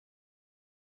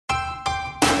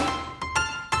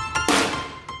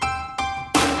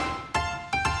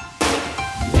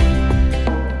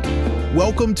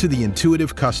Welcome to The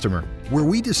Intuitive Customer, where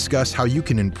we discuss how you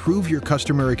can improve your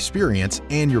customer experience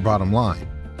and your bottom line.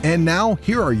 And now,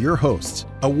 here are your hosts,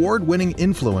 award-winning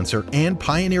influencer and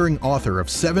pioneering author of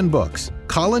 7 books,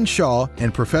 Colin Shaw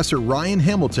and Professor Ryan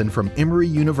Hamilton from Emory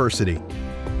University.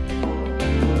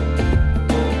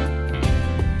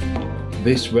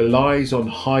 This relies on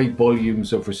high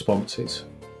volumes of responses,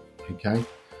 okay?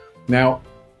 Now,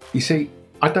 you see,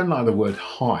 I don't like the word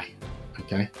high,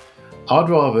 okay? I'd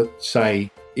rather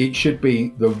say it should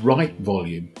be the right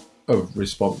volume of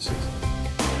responses.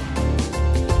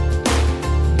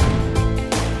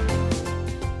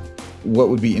 What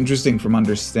would be interesting from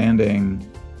understanding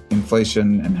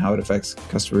inflation and how it affects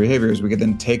customer behavior is we could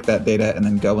then take that data and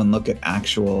then go and look at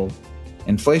actual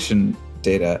inflation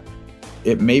data.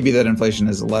 It may be that inflation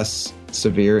is less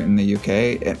severe in the UK.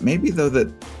 It may be, though,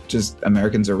 that just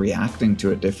Americans are reacting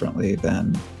to it differently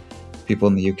than people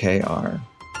in the UK are.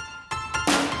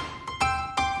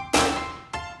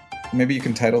 Maybe you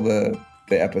can title the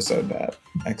episode that,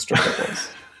 Extra Pickles.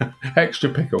 Extra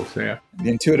pickles, yeah. The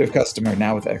Intuitive Customer,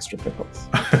 now with extra pickles.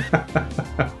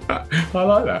 I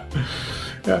like that.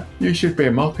 Yeah, you should be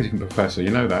a marketing professor, you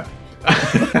know that.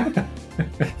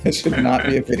 I should not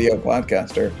be a video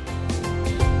podcaster.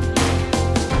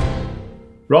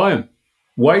 Ryan,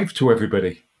 wave to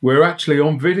everybody. We're actually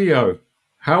on video.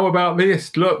 How about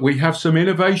this? Look, we have some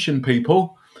innovation,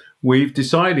 people. We've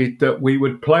decided that we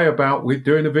would play about with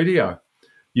doing a video.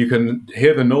 You can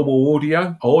hear the normal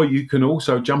audio, or you can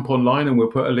also jump online, and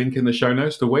we'll put a link in the show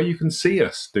notes to where you can see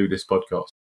us do this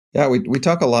podcast. Yeah, we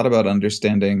talk a lot about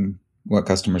understanding what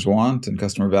customers want and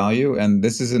customer value, and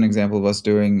this is an example of us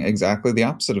doing exactly the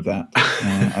opposite of that.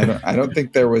 I don't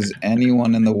think there was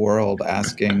anyone in the world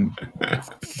asking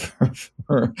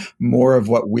for more of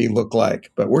what we look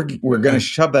like, but we're going to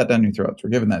shove that down your throats.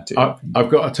 We're giving that to you. I've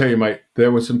got to tell you, mate,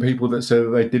 there were some people that said that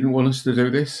they didn't want us to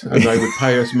do this, and they would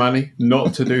pay us money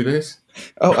not to do this.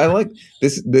 Oh, I like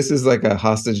this. This is like a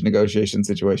hostage negotiation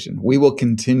situation. We will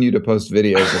continue to post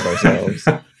videos of ourselves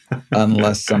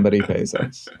unless somebody pays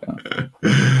us.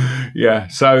 Yeah.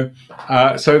 So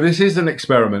this is an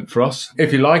experiment for us.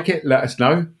 If you like it, let us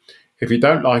know. If you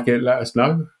don't like it, let us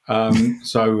know.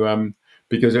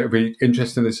 Because it would be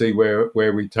interesting to see where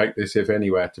we take this, if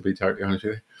anywhere, to be totally honest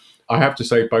with you. I have to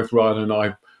say, both Ryan and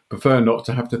I prefer not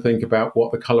to have to think about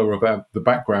what the colour of the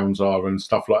backgrounds are and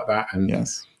stuff like that. And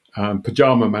yes.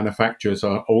 Pajama manufacturers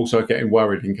are also getting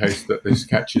worried in case that this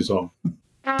catches on.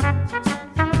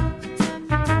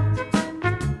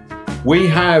 We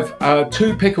have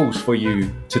 2 pickles for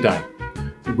you today.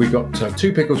 We got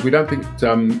 2 pickles. We don't think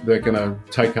they're going to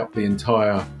take up the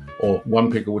entire, or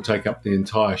 1 pickle will take up the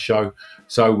entire show.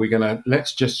 So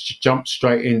let's just jump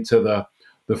straight into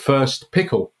the first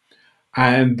pickle.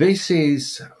 And this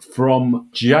is from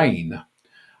Jane.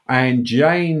 And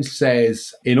Jane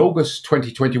says, in August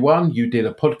 2021, you did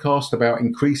a podcast about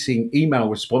increasing email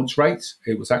response rates.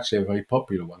 It was actually a very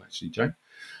popular one, actually, Jane.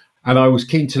 And I was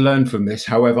keen to learn from this.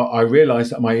 However, I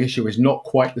realized that my issue is not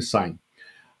quite the same.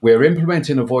 We're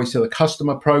implementing a voice of the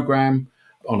customer program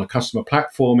on a customer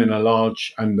platform they're a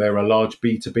large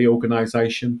B2B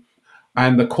organization.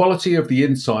 And the quality of the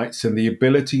insights and the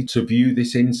ability to view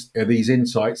these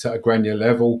insights at a granular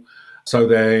level. So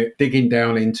they're digging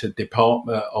down into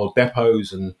department or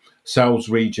depots and sales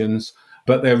regions,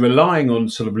 but they're relying on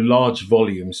sort of large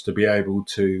volumes to be able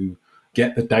to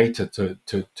get the data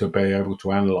to be able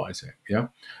to analyze it. Yeah.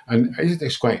 And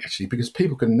it's great, actually, because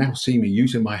people can now see me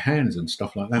using my hands and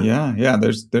stuff like that. Yeah.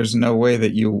 There's no way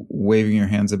that you waving your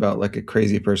hands about like a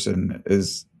crazy person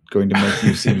is going to make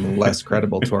you seem less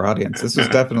credible to our audience. This was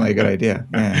definitely a good idea.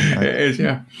 Yeah. It is,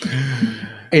 yeah.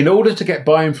 In order to get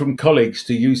buy-in from colleagues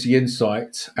to use the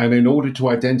insights, and in order to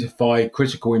identify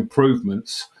critical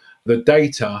improvements, the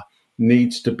data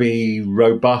needs to be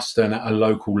robust and at a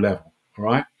local level. All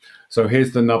right. So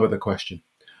here's the nub of the question.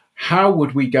 How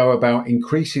would we go about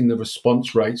increasing the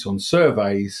response rates on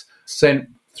surveys sent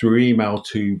through email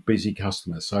to busy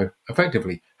customers? So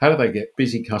effectively, how do they get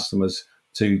busy customers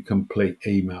to complete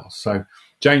emails? So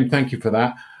Jane, thank you for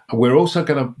that. We're also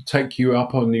going to take you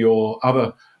up on the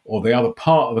other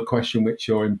part of the question which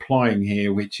you're implying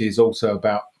here, which is also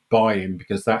about buy-in,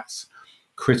 because that's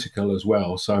critical as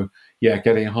well. So yeah,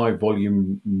 getting high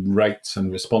volume rates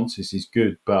and responses is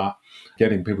good, but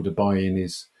getting people to buy in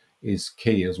is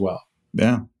key as well.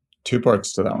 Yeah, 2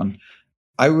 parts to that one.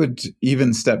 I would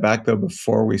even step back, though,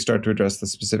 before we start to address the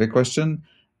specific question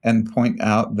and point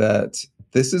out that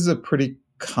this is a pretty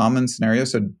common scenario.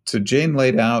 So Jane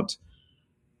laid out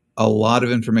a lot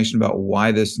of information about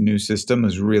why this new system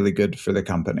is really good for the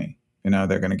company.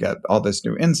 They're going to get all this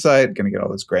new insight, going to get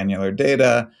all this granular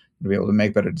data, to be able to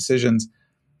make better decisions.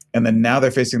 And then now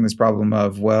they're facing this problem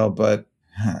of, well, but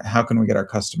how can we get our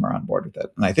customer on board with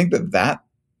it? And I think that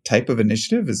type of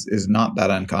initiative is not that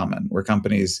uncommon, where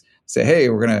companies say, hey,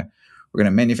 we're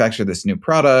gonna manufacture this new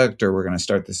product, or we're gonna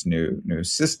start this new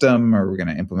system, or we're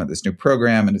gonna implement this new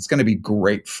program, and it's gonna be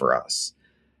great for us.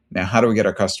 Now, how do we get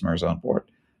our customers on board?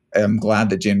 I'm glad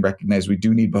that Jane recognized we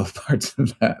do need both parts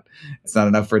of that. It's not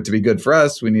enough for it to be good for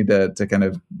us. We need to kind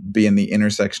of be in the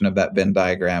intersection of that Venn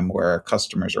diagram where our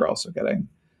customers are also getting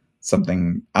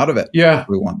something out of it. Yeah.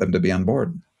 We want them to be on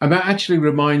board. And that actually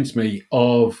reminds me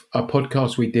of a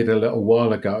podcast we did a little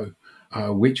while ago,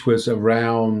 which was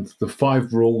around the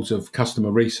 5 rules of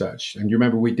customer research. And you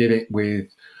remember we did it with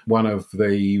one of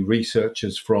the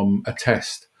researchers from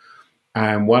Attest.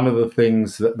 And one of the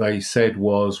things that they said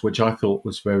was, which I thought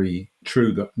was very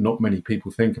true, that not many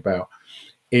people think about,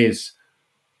 is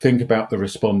think about the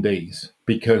respondees.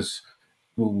 Because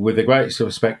with the greatest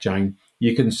respect, Jane,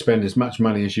 you can spend as much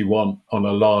money as you want on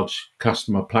a large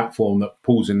customer platform that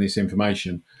pulls in this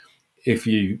information. If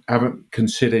you haven't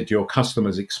considered your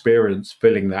customer's experience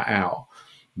filling that out,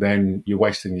 then you're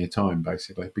wasting your time,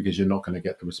 basically, because you're not going to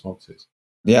get the responses.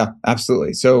 Yeah,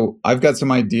 absolutely. So I've got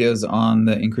some ideas on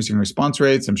the increasing response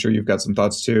rates. I'm sure you've got some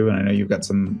thoughts too, and I know you've got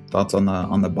some thoughts on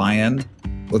the buy-in.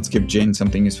 Let's give Jane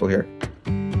something useful here.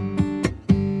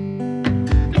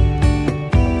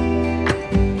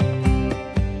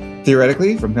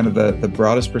 Theoretically, from kind of the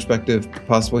broadest perspective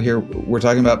possible here, we're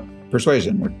talking about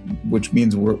persuasion, which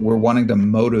means we're wanting to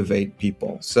motivate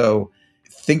people. So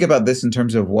think about this in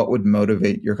terms of what would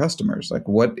motivate your customers. Like,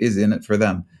 what is in it for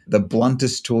them? The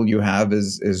bluntest tool you have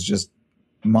is just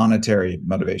monetary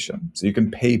motivation. So you can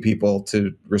pay people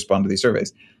to respond to these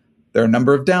surveys. There are a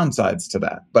number of downsides to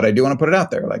that, but I do want to put it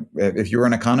out there. Like, if you were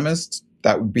an economist,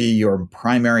 that would be your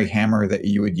primary hammer that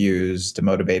you would use to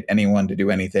motivate anyone to do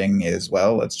anything is,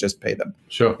 well, let's just pay them.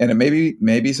 Sure. And it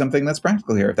may be something that's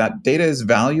practical here. If that data is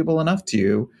valuable enough to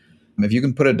you, if you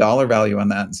can put a dollar value on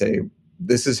that and say,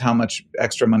 this is how much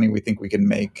extra money we think we can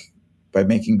make by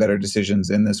making better decisions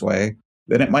in this way,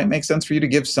 then it might make sense for you to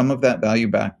give some of that value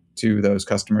back to those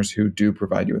customers who do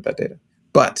provide you with that data.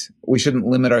 But we shouldn't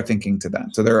limit our thinking to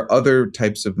that. So there are other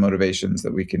types of motivations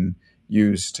that we can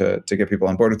use to get people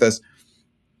on board with this.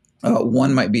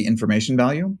 One might be information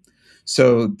value.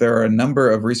 So there are a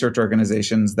number of research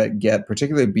organizations that get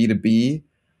particularly B2B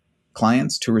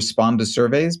clients to respond to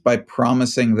surveys by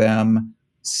promising them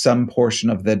some portion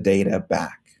of the data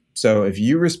back. So if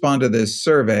you respond to this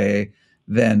survey,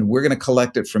 then we're going to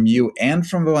collect it from you and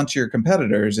from a bunch of your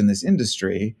competitors in this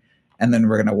industry. And then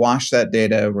we're going to wash that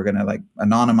data. We're going to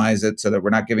anonymize it so that we're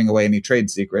not giving away any trade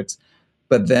secrets.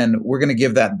 But then we're going to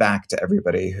give that back to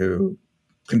everybody who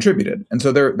contributed. And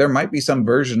so there might be some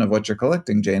version of what you're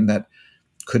collecting, Jane, that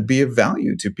could be of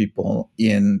value to people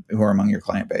who are among your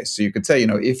client base. So you could say,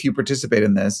 if you participate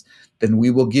in this, then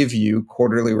we will give you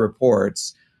quarterly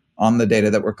reports on the data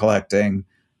that we're collecting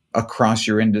across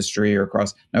your industry or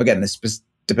across. Now, again, this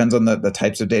depends on the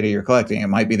types of data you're collecting. It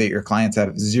might be that your clients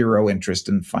have zero interest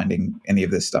in finding any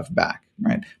of this stuff back,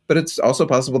 right? But it's also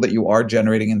possible that you are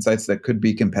generating insights that could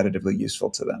be competitively useful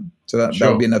to them. So that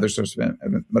would be another source of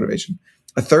motivation.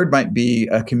 A third might be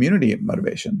a community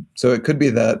motivation. So it could be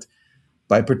that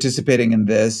by participating in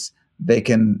this, they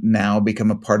can now become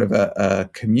a part of a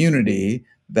community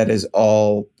that is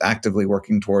all actively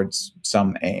working towards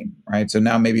some aim, right? So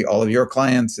now maybe all of your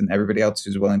clients and everybody else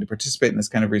who's willing to participate in this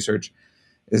kind of research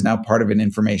is now part of an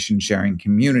information sharing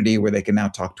community where they can now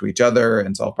talk to each other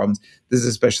and solve problems. This is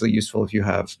especially useful if you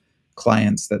have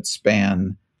clients that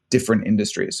span different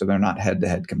industries, so they're not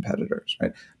head-to-head competitors,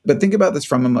 right? But think about this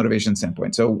from a motivation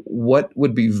standpoint. So what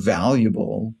would be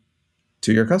valuable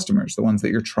to your customers, the ones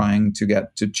that you're trying to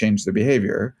get to change their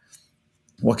behavior?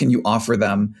 What can you offer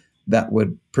them that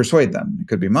would persuade them? It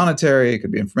could be monetary, it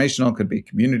could be informational, it could be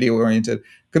community-oriented, it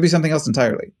could be something else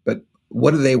entirely. But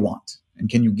what do they want? And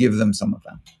can you give them some of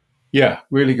that? Yeah,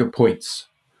 really good points.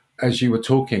 As you were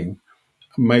talking,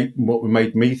 what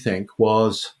made me think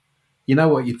was, you know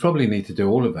what, you probably need to do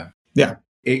all of them. Yeah.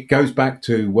 It goes back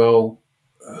to, well,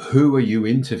 who are you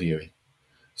interviewing?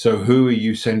 So who are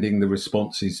you sending the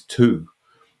responses to?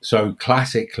 So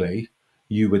classically,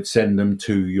 you would send them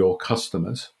to your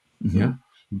customers. Mm-hmm. Yeah.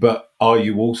 But are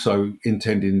you also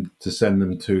intending to send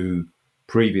them to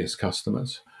previous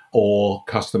customers or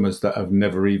customers that have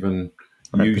never even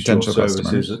used your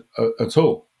services at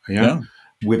all? Yeah?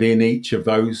 Within each of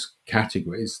those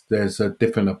categories, there's a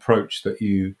different approach that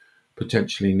you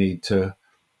potentially need to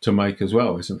make as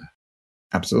well, isn't there?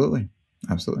 Absolutely.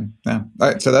 Yeah. All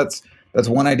right. So that's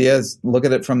one idea, is look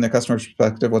at it from the customer's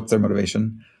perspective. What's their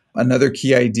motivation? Another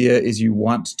key idea is you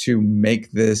want to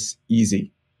make this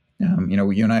easy.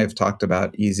 You and I have talked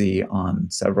about easy on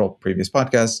several previous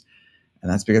podcasts,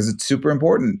 and that's because it's super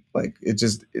important. Like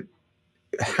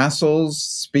hassles,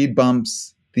 speed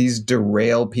bumps, these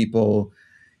derail people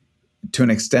to an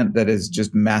extent that is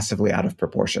just massively out of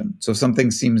proportion. So if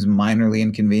something seems minorly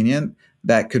inconvenient,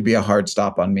 that could be a hard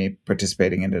stop on me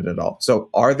participating in it at all. So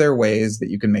are there ways that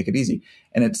you can make it easy?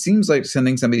 And it seems like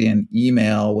sending somebody an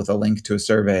email with a link to a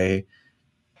survey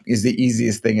is the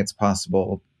easiest thing it's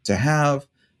possible to have.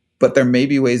 But there may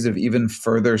be ways of even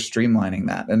further streamlining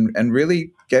that and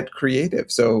really get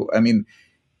creative. So, I mean,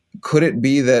 could it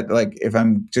be that, like, if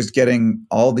I'm just getting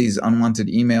all these unwanted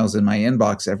emails in my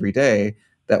inbox every day,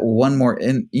 that one more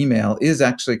email is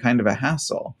actually kind of a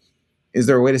hassle? Is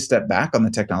there a way to step back on the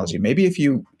technology? Maybe if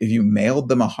you mailed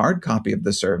them a hard copy of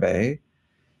the survey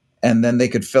and then they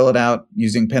could fill it out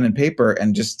using pen and paper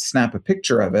and just snap a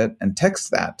picture of it and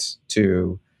text that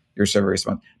to your survey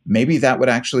response, maybe that would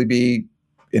actually be,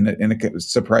 in a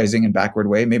surprising and backward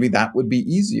way, maybe that would be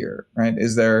easier, right?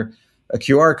 Is there a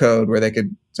QR code where they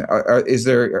could, is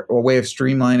there a way of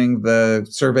streamlining the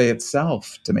survey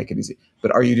itself to make it easy?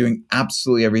 But are you doing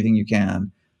absolutely everything you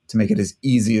can to make it as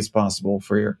easy as possible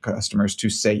for your customers to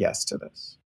say yes to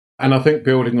this? And I think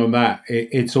building on that,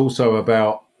 it's also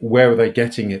about where are they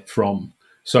getting it from?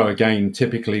 So again,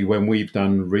 typically when we've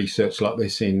done research like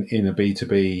this in a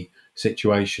B2B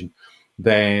situation,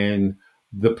 then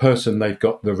the person they've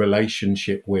got the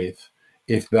relationship with,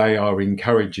 if they are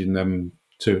encouraging them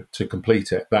to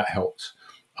complete it, that helps.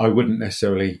 I wouldn't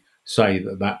necessarily say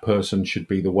that person should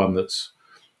be the one that's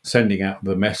sending out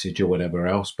the message or whatever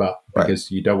else, but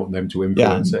because you don't want them to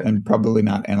influence it. And probably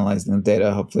not analyzing the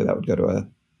data. Hopefully that would go to a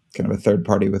kind of a third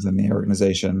party within the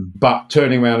organization. But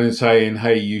turning around and saying,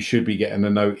 hey, you should be getting a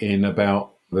note in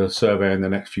about the survey in the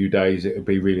next few days, it would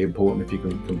be really important if you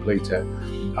can complete it,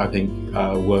 I think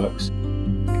works.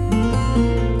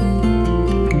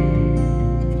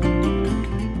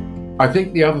 I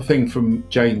think the other thing from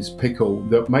Jane's pickle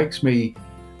that makes me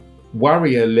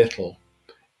worry a little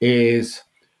is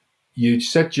you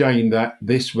said, Jane, that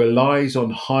this relies on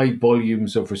high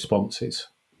volumes of responses.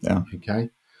 Yeah. Okay.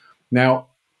 Now,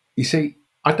 you see,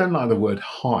 I don't like the word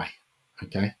high.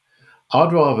 Okay.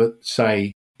 I'd rather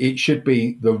say it should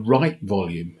be the right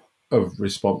volume of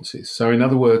responses. So in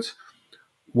other words,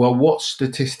 well, what's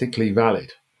statistically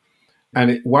valid? And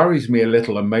it worries me a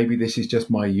little, and maybe this is just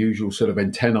my usual sort of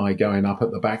antennae going up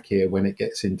at the back here when it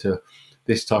gets into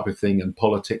this type of thing and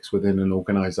politics within an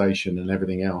organization and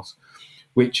everything else,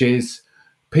 which is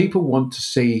people want to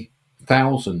see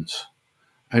thousands.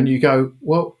 And you go,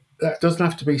 well, that doesn't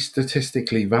have to be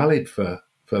statistically valid for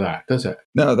that, does it?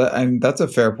 No, that's a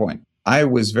fair point. I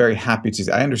was very happy to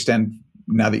see. I understand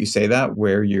now that you say that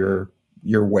where you're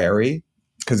wary,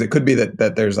 because it could be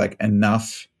that there's like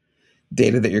enough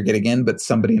data that you're getting in, but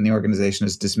somebody in the organization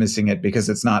is dismissing it because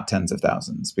it's not tens of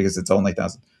thousands, because it's only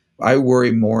thousands. I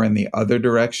worry more in the other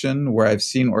direction, where I've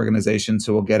seen organizations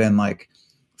who will get in like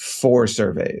 4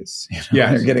 surveys.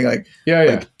 Yeah, they're getting like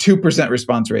 2%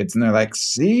 response rates, and they're like,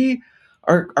 see,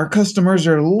 our customers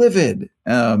are livid,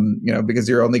 because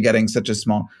you're only getting such a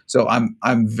small. So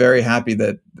I'm very happy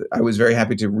I was very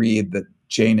happy to read that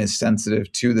Jane is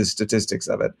sensitive to the statistics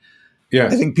of it. Yeah,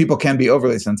 I think people can be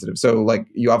overly sensitive. So like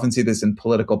you often see this in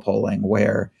political polling,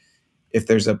 where if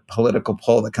there's a political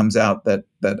poll that comes out that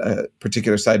a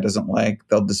particular side doesn't like,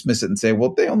 they'll dismiss it and say,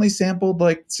 well, they only sampled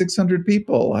like 600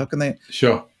 people. How can they?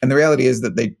 Sure. And the reality is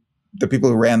that the people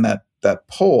who ran that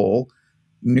poll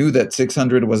knew that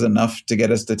 600 was enough to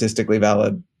get a statistically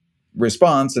valid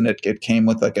response, and it came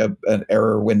with like an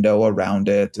error window around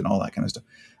it and all that kind of stuff.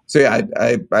 So yeah,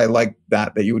 I like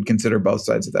that you would consider both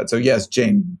sides of that. So yes,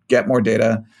 Jane, get more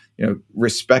data,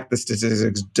 respect the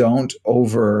statistics, don't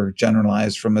over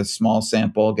generalize from a small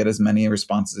sample, get as many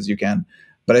responses as you can.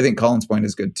 But I think Colin's point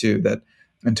is good too, that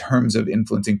in terms of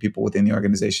influencing people within the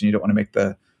organization, you don't want to make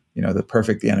the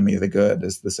perfect the enemy of the good,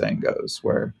 as the saying goes,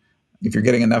 where if you're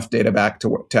getting enough data back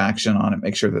to action on it,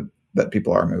 make sure that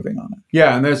people are moving on it.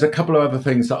 Yeah, and there's a couple of other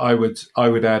things that I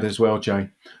would add as well,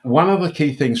 Jane. One of the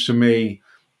key things for me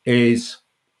is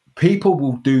people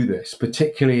will do this,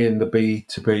 particularly in the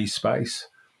B2B space.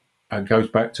 It goes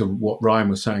back to what Ryan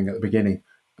was saying at the beginning,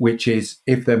 which is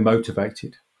if they're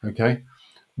motivated, okay?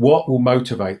 What will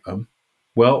motivate them?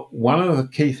 Well, one of the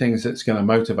key things that's going to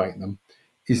motivate them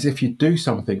is if you do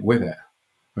something with it,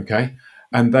 okay?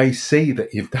 And they see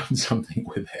that you've done something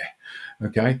with it,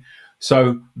 okay?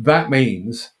 So that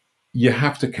means you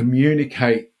have to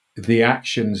communicate the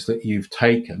actions that you've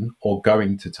taken or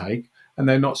going to take. And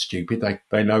they're not stupid.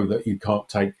 They know that you can't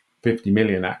take 50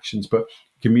 million actions, but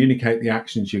communicate the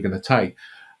actions you're going to take.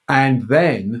 and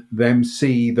then them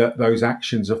see that those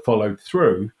actions are followed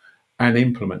through and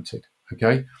implemented.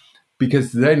 Okay.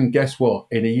 Because then guess what?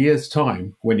 In a year's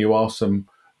time, when you ask them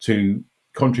to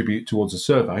contribute towards a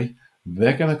survey,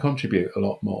 they're going to contribute a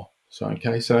lot more. So,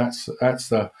 okay. So that's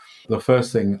the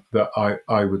first thing that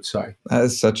I would say. That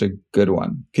is such a good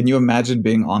one. Can you imagine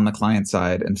being on the client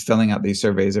side and filling out these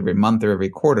surveys every month or every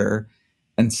quarter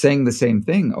and saying the same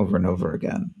thing over and over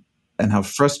again? And how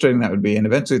frustrating that would be. And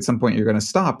eventually at some point you're going to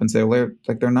stop and say, well,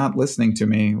 they're not listening to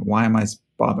me. Why am I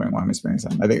bothering? Why am I spending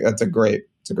time? I think it's a great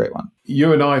one.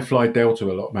 You and I fly Delta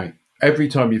a lot, mate. Every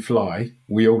time you fly,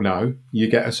 we all know you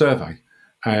get a survey.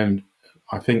 And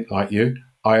I think like you,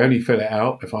 I only fill it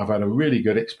out if I've had a really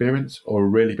good experience or a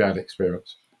really bad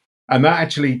experience. And that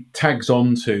actually tags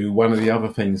on to one of the other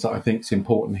things that I think is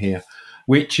important here,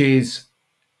 which is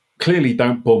clearly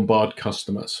don't bombard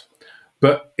customers.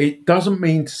 But it doesn't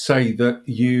mean to say that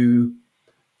you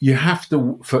have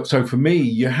to, so for me,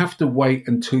 you have to wait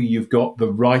until you've got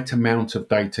the right amount of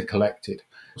data collected.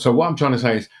 So what I'm trying to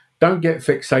say is don't get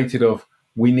fixated of,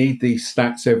 we need these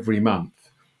stats every month.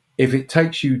 If it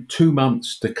takes you 2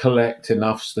 months to collect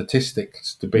enough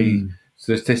statistics to be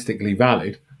statistically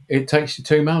valid, it takes you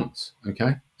 2 months,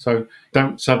 okay? So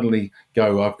don't suddenly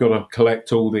go, I've got to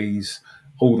collect all these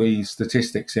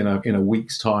statistics in a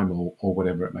week's time or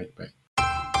whatever it may be.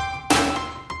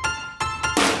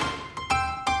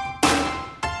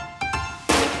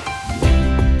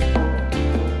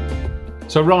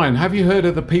 So Ryan, have you heard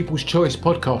of the People's Choice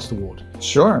Podcast Award?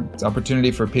 Sure. It's an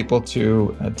opportunity for people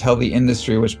to tell the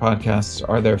industry which podcasts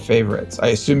are their favorites. I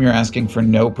assume you're asking for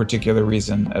no particular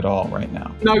reason at all right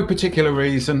now. No particular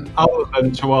reason other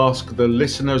than to ask the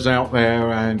listeners out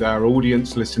there and our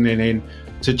audience listening in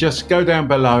to just go down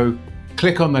below,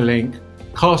 click on the link,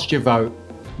 cast your vote.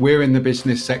 We're in the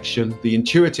business section, the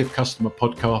Intuitive Customer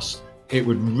Podcast. It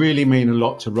would really mean a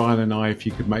lot to Ryan and I if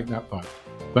you could make that vote.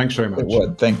 Thanks very much. It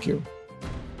would. Thank you.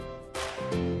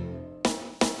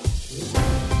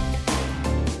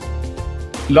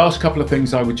 Last couple of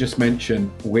things I would just mention,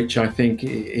 which I think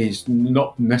is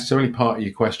not necessarily part of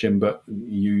your question, but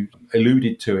you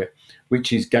alluded to it,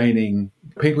 which is gaining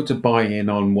people to buy in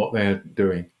on what they're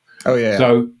doing. Oh, yeah.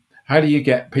 So how do you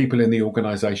get people in the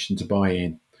organization to buy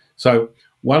in? So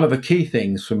one of the key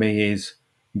things for me is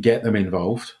get them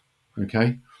involved.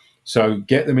 Okay. So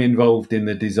get them involved in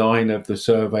the design of the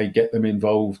survey, get them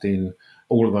involved in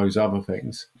all of those other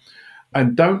things.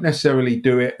 And don't necessarily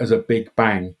do it as a big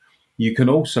bang. You can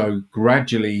also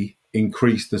gradually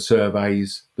increase the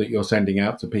surveys that you're sending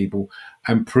out to people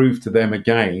and prove to them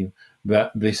again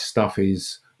that this stuff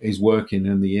is working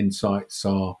and the insights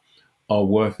are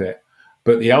worth it.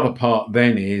 But the other part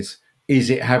then is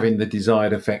it having the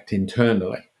desired effect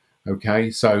internally? Okay,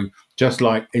 so just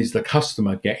like, is the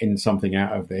customer getting something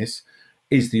out of this?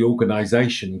 Is the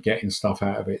organization getting stuff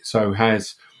out of it? So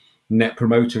has net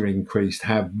promoter increased?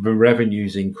 Have the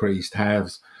revenues increased?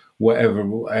 Has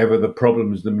whatever the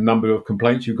problems, the number of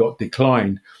complaints you've got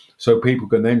declined, so people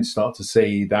can then start to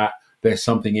see that there's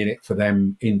something in it for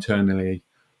them internally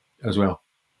as well.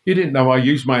 You didn't know I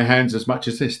used my hands as much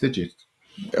as this, did you?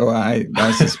 Oh, I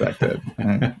suspected.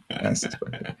 I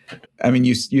suspected. I mean,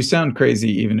 you sound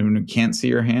crazy even when we can't see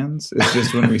your hands. It's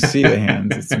just when we see the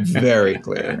hands, it's very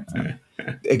clear.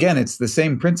 Again, it's the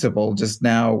same principle. Just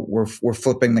now we're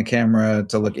flipping the camera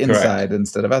to look inside Correct.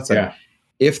 Instead of outside. Yeah.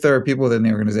 If there are people within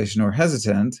the organization who are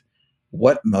hesitant,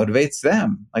 what motivates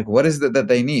them? Like, what is it that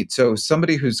they need? So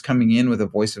somebody who's coming in with a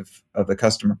voice of the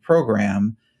customer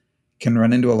program can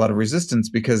run into a lot of resistance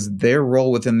because their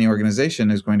role within the organization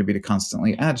is going to be to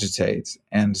constantly agitate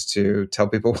and to tell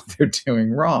people what they're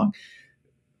doing wrong.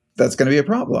 That's going to be a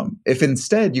problem. If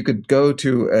instead you could go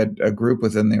to a group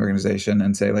within the organization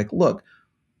and say, like, look,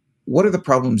 what are the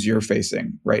problems you're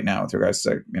facing right now with regards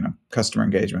to, customer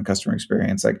engagement, customer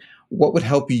experience? Like, what would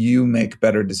help you make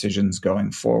better decisions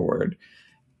going forward?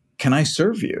 Can I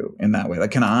serve you in that way? Like,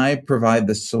 can I provide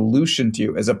the solution to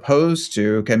you as opposed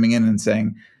to coming in and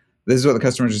saying, this is what the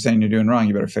customers are saying you're doing wrong,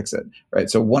 you better fix it, right?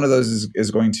 So one of those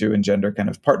is going to engender kind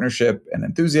of partnership and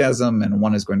enthusiasm, and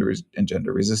one is going to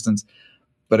engender resistance.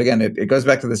 But again, it goes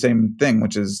back to the same thing,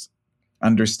 which is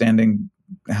understanding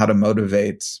how to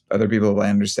motivate other people by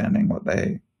understanding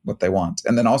what they want.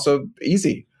 And then also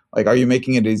easy. Like, are you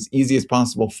making it as easy as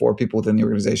possible for people within the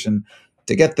organization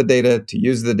to get the data, to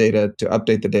use the data, to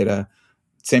update the data?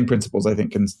 Same principles, I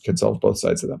think, can solve both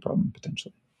sides of that problem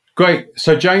potentially. Great.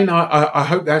 So Jane, I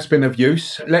hope that's been of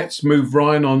use. Let's move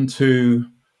Ryan on to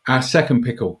our second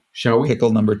pickle, shall we?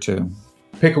 Pickle number 2.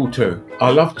 Pickle 2.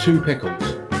 I love 2 pickles.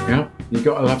 Yeah, you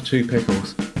got to love 2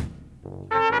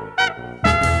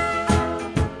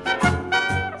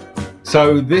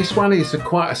 So this one is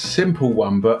quite a simple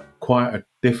one, but quite a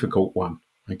difficult one,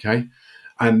 okay?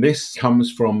 And this comes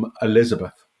from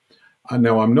Elizabeth.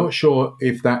 Now, I'm not sure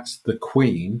if that's the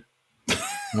Queen,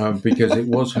 because it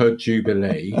was her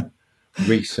Jubilee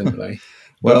recently.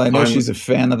 Well, I know she's a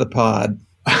fan of the pod.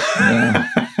 Yeah.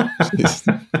 She's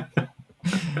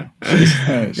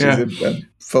a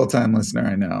full-time listener,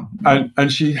 I know. And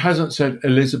she hasn't said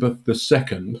Elizabeth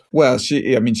II. Well,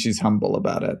 she's humble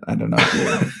about it. I don't know if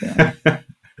you...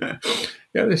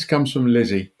 Yeah, this comes from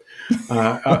Lizzie.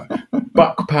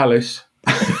 Buck Palace,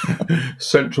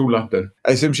 Central London.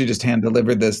 I assume she just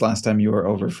hand-delivered this last time you were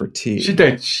over for tea. She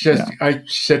did. She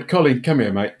said, Colin, come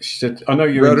here, mate. She said, I know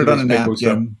you're wrote into it on a pickle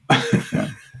napkin.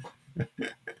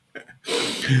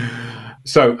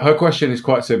 So her question is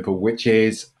quite simple, which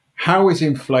is, how is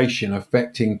inflation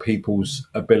affecting people's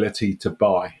ability to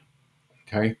buy?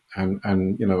 Okay. And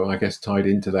I guess tied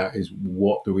into that is,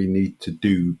 what do we need to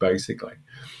do, basically?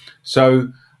 So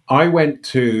I went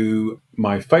to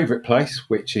my favorite place,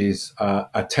 which is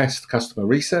Attest Customer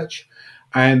Research.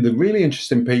 And the really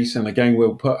interesting piece, and again,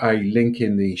 we'll put a link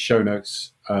in the show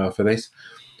notes for this,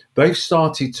 they've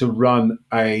started to run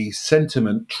a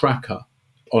sentiment tracker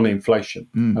on inflation.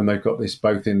 And they've got this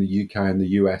both in the UK and the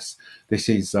US. This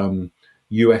is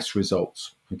US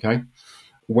results, okay?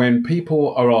 When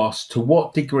people are asked, to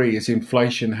what degree is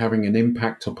inflation having an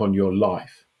impact upon your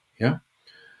life? Yeah,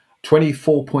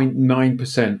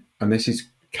 24.9%, and this is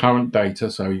current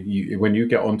data, so when you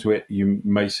get onto it, you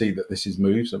may see that this is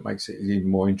moves. That makes it even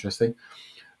more interesting.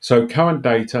 So current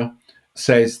data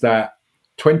says that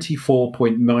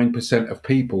 24.9% of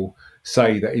people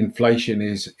say that inflation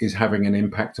is having an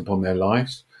impact upon their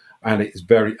lives, and it's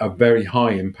a very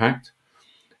high impact.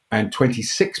 And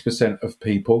 26% of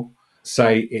people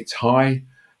say it's high,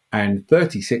 and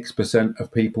 36%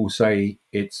 of people say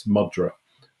it's moderate.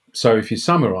 So if you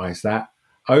summarize that,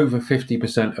 over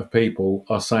 50% of people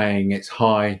are saying it's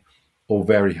high or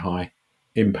very high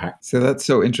impact. So that's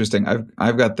so interesting.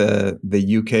 I've got the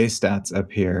UK stats up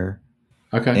here.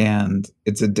 Okay. And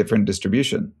it's a different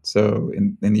distribution. So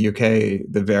in the UK,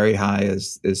 the very high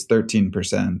is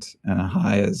 13%, and a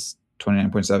high is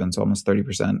 29.7, so almost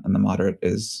 30%, and the moderate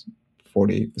is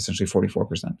essentially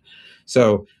 44%.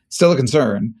 So still a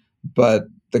concern, but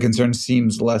the concern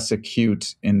seems less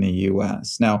acute in the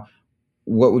US. Now,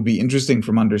 what would be interesting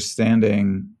from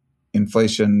understanding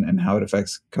inflation and how it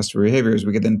affects customer behavior is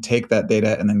we could then take that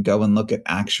data and then go and look at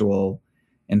actual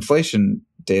inflation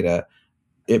data.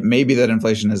 It may be that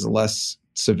inflation is less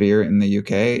severe in the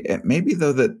UK. It may be,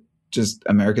 though, that just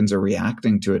Americans are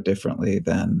reacting to it differently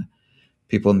than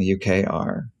people in the UK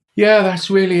are. Yeah, that's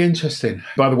really interesting.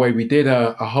 By the way, we did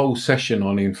a whole session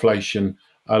on inflation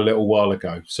a little while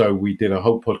ago. So we did a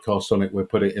whole podcast on it. We'll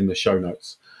put it in the show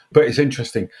notes. But it's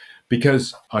interesting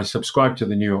because I subscribe to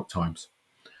the New York Times,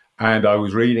 and I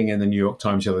was reading in the New York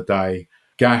Times the other day,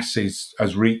 gas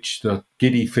has reached the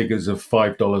giddy figures of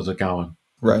 $5 a gallon.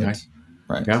 Right. Okay?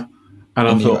 Right. Yeah. And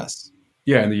in I thought, the US.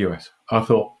 Yeah, in the US. I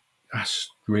thought, that's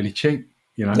really cheap,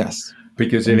 Yes.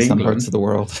 Because in in some England, parts of the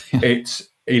world, it's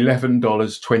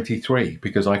 $11.23,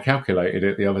 because I calculated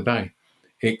it the other day.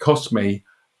 It cost me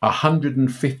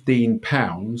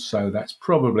 £115, so that's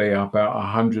probably about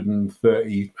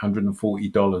 $130,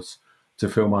 $140 to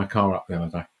fill my car up the other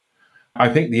day. I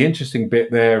think the interesting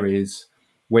bit there is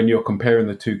when you're comparing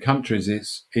the two countries,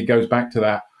 it goes back to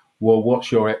that, well,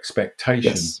 what's your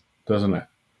expectation, doesn't it?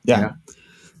 Yeah.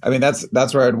 I mean,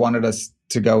 that's where I'd wanted us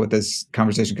to go with this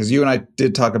conversation, because you and I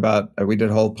did talk about, we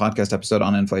did a whole podcast episode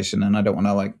on inflation, and I don't want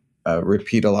to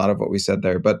repeat a lot of what we said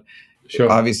there, but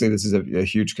sure. Obviously this is a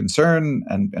huge concern,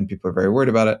 and people are very worried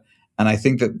about it. And I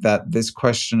think that this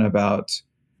question about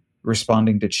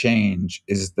responding to change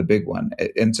is the big one.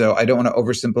 And so I don't want to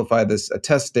oversimplify this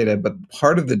Attest data, but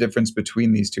part of the difference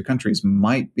between these two countries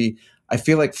might be, I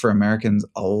feel like for Americans,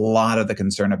 a lot of the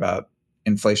concern about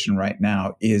inflation right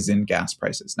now is in gas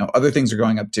prices. Now, other things are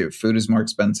going up too. Food is more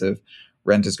expensive,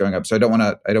 rent is going up. So I don't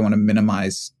want to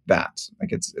minimize that.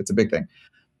 Like it's a big thing.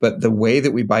 But the way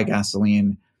that we buy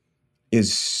gasoline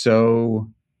is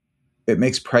it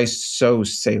makes price so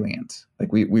salient.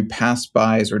 Like we pass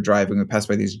by, as we're driving, we pass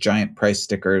by these giant price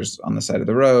stickers on the side of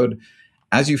the road.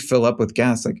 As you fill up with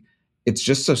gas, like it's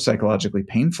just so psychologically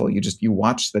painful. You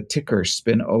watch the ticker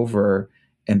spin over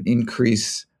and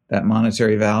increase that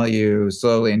monetary value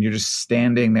slowly, and you're just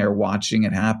standing there watching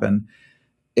it happen.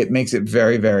 It makes it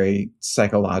very, very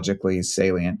psychologically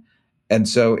salient. And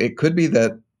so it could be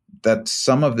that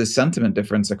some of the sentiment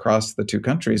difference across the two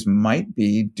countries might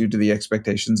be due to the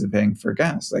expectations of paying for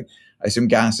gas. Like I assume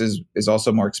gas is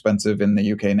also more expensive in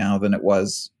the UK now than it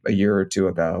was a year or two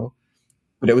ago.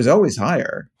 But it was always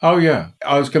higher. Oh, yeah.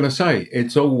 I was going to say,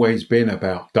 it's always been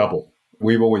about double.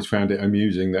 We've always found it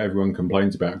amusing that everyone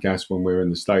complains about gas when we're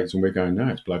in the States and we're going, no,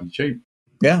 it's bloody cheap.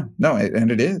 Yeah, no, and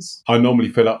it is. I normally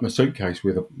fill up my suitcase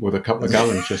with a couple of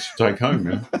gallons just to take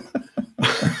home.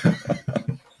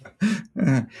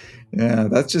 Yeah. Yeah,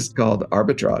 that's just called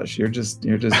arbitrage. You're just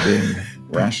being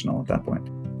rational at that point.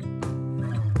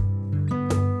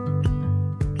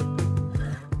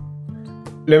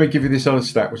 Let me give you this other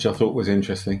stat, which I thought was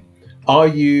interesting. Are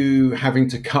you having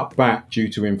to cut back due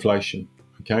to inflation?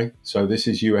 Okay, so this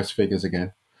is US figures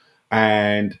again.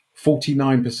 And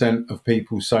 49% of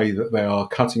people say that they are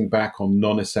cutting back on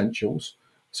non-essentials,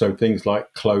 so things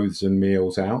like clothes and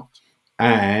meals out.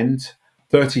 And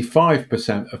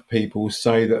 35% of people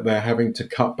say that they're having to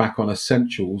cut back on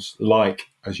essentials like,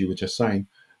 as you were just saying,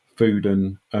 food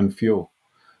and fuel.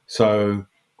 So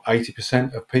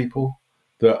 80% of people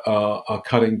that are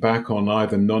cutting back on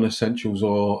either non-essentials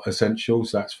or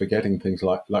essentials. That's forgetting things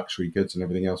like luxury goods and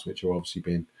everything else, which are obviously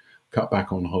being cut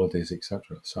back on holidays,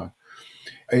 etc. So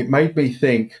it made me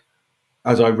think,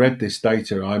 as I read this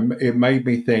data, it made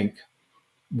me think,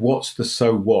 what's the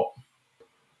so what?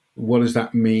 What does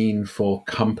that mean for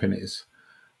companies?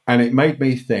 And it made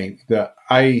me think that,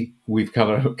 we've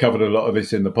covered a lot of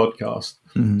this in the podcast.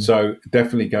 Mm-hmm. So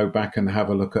definitely go back and have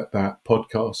a look at that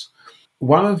podcast.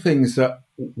 One of the things that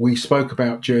we spoke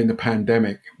about during the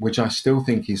pandemic, which I still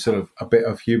think is sort of a bit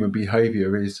of human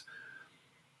behavior, is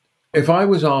if I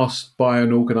was asked by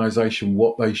an organization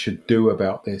what they should do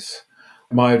about this,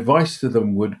 my advice to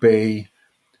them would be,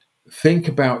 think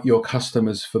about your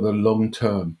customers for the long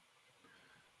term.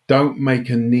 Don't make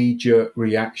a knee-jerk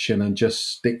reaction and just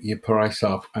stick your price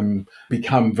up and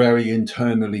become very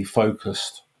internally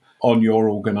focused on your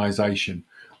organization.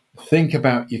 Think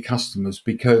about your customers,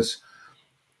 because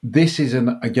this is,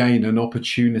 again, an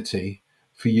opportunity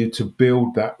for you to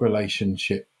build that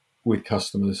relationship with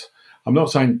customers. I'm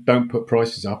not saying don't put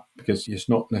prices up, because it's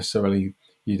not necessarily,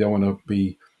 you don't want to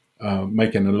be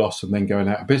making a loss and then going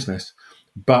out of business.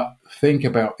 But think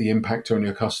about the impact on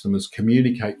your customers,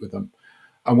 communicate with them.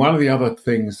 And one of the other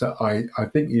things that I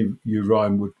think you,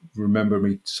 Ryan, would remember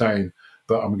me saying,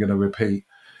 but I'm going to repeat,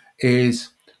 is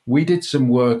we did some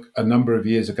work a number of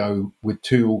years ago with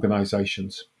two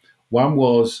organizations. One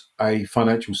was a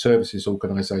financial services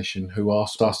organization who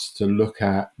asked us to look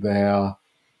at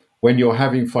when you're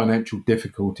having financial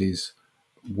difficulties,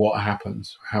 what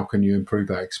happens? How can you improve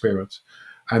that experience?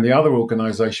 And the other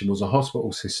organization was a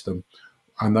hospital system,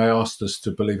 and they asked us to,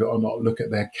 believe it or not, look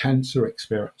at their cancer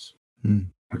experience. Mm.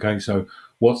 Okay, so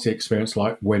what's the experience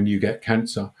like when you get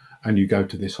cancer and you go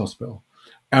to this hospital?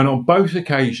 And on both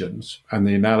occasions, and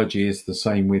the analogy is the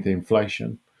same with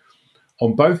inflation,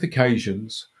 on both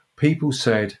occasions, people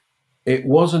said, it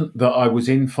wasn't that I was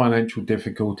in financial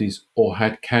difficulties or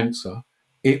had cancer.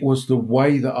 It was the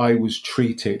way that I was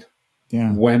treated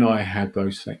when I had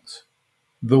those things.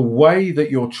 The way that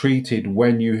you're treated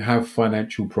when you have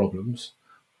financial problems,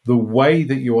 the way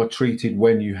that you are treated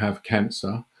when you have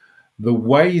cancer, the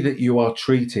way that you are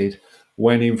treated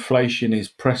when inflation is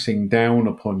pressing down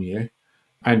upon you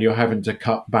and you're having to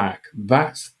cut back,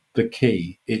 that's the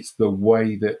key. It's the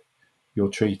way that you're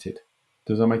treated.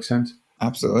 Does that make sense?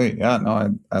 Absolutely. Yeah,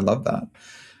 no, I love that.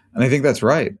 And I think that's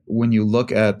right. When you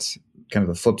look at kind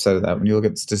of the flip side of that, when you look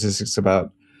at statistics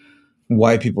about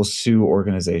why people sue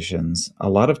organizations, a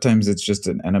lot of times it's just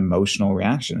an emotional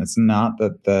reaction. It's not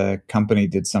that the company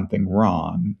did something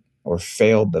wrong or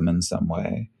failed them in some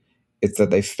way. It's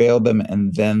that they failed them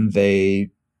and then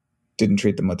they didn't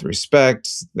treat them with respect.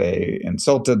 They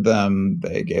insulted them.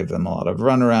 They gave them a lot of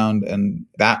runaround. And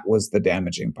that was the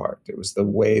damaging part. It was the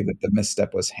way that the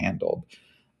misstep was handled.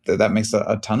 That makes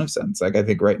a ton of sense. Like, I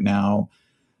think right now,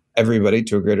 everybody,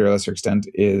 to a greater or lesser extent,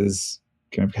 is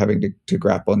kind of having to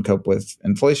grapple and cope with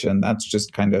inflation. That's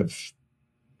just kind of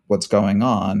what's going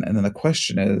on. And then the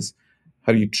question is,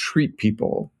 how do you treat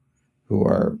people who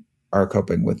are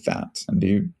coping with that? And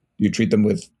do you treat them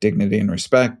with dignity and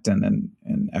respect and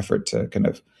an effort to kind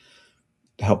of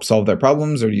help solve their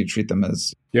problems? Or do you treat them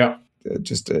as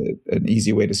just an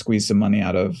easy way to squeeze some money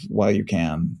out of while you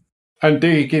can? And do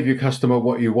you give your customer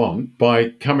what you want by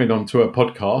coming onto a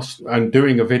podcast and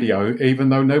doing a video, even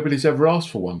though nobody's ever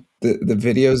asked for one? The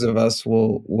videos of us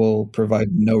will provide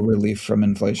no relief from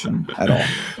inflation at all.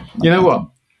 You know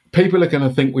what? People are going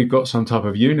to think we've got some type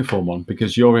of uniform on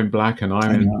because you're in black and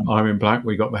I'm in black.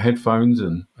 We got the headphones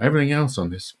and everything else on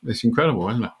this. It's incredible,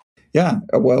 isn't it? Yeah.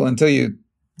 Well, until you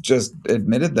just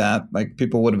admitted that, like,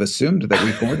 people would have assumed that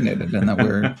we coordinated and that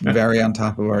we're very on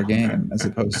top of our game, as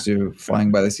opposed to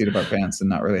flying by the seat of our pants and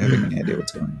not really having any idea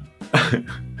what's going on.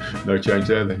 No change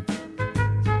there then.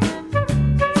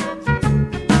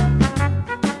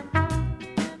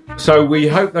 So we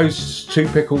hope those 2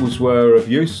 pickles were of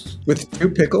use. With 2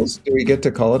 pickles, do we get to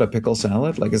call it a pickle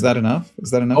salad? Like, is that enough? Is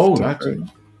that enough? Oh,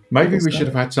 maybe we should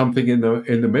have had something in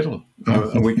the middle,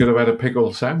 and we could have had a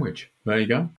pickle sandwich. There you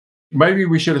go. Maybe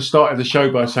we should have started the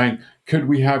show by saying, "Could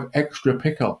we have extra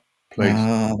pickle, please?"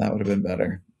 Ah, that would have been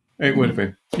better. It would have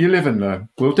been. You live and learn.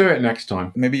 We'll do it next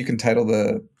time. Maybe you can title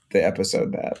the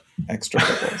episode that Extra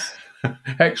Pickles.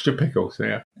 Extra pickles,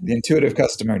 yeah. The intuitive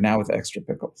customer now with extra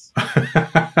pickles.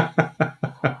 I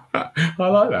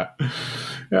like that.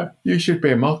 Yeah, you should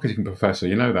be a marketing professor.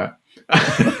 You know that.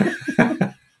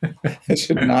 I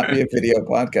should not be a video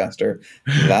podcaster,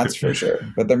 that's for sure.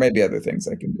 But there may be other things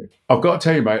I can do. I've got to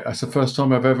tell you, mate, that's the first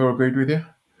time I've ever agreed with you.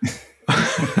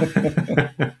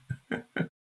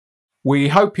 We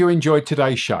hope you enjoyed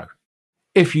today's show.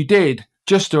 If you did,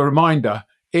 just a reminder,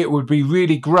 it would be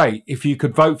really great if you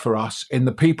could vote for us in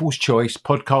the People's Choice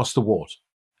Podcast Award.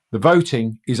 The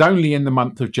voting is only in the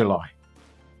month of July.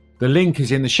 The link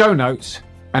is in the show notes,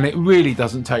 and it really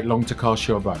doesn't take long to cast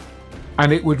your vote.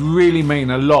 And it would really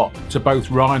mean a lot to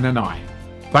both Ryan and I.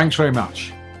 Thanks very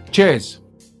much. Cheers.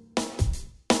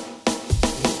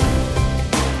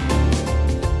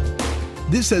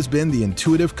 This has been The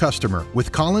Intuitive Customer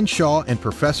with Colin Shaw and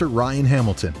Professor Ryan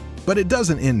Hamilton. But it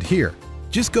doesn't end here.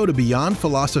 Just go to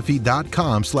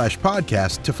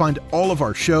beyondphilosophy.com/podcast to find all of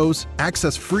our shows,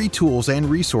 access free tools and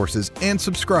resources, and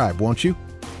subscribe, won't you?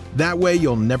 That way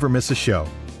you'll never miss a show.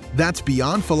 That's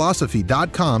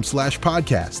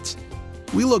beyondphilosophy.com/podcasts.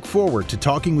 We look forward to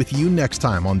talking with you next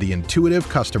time on The Intuitive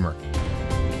Customer.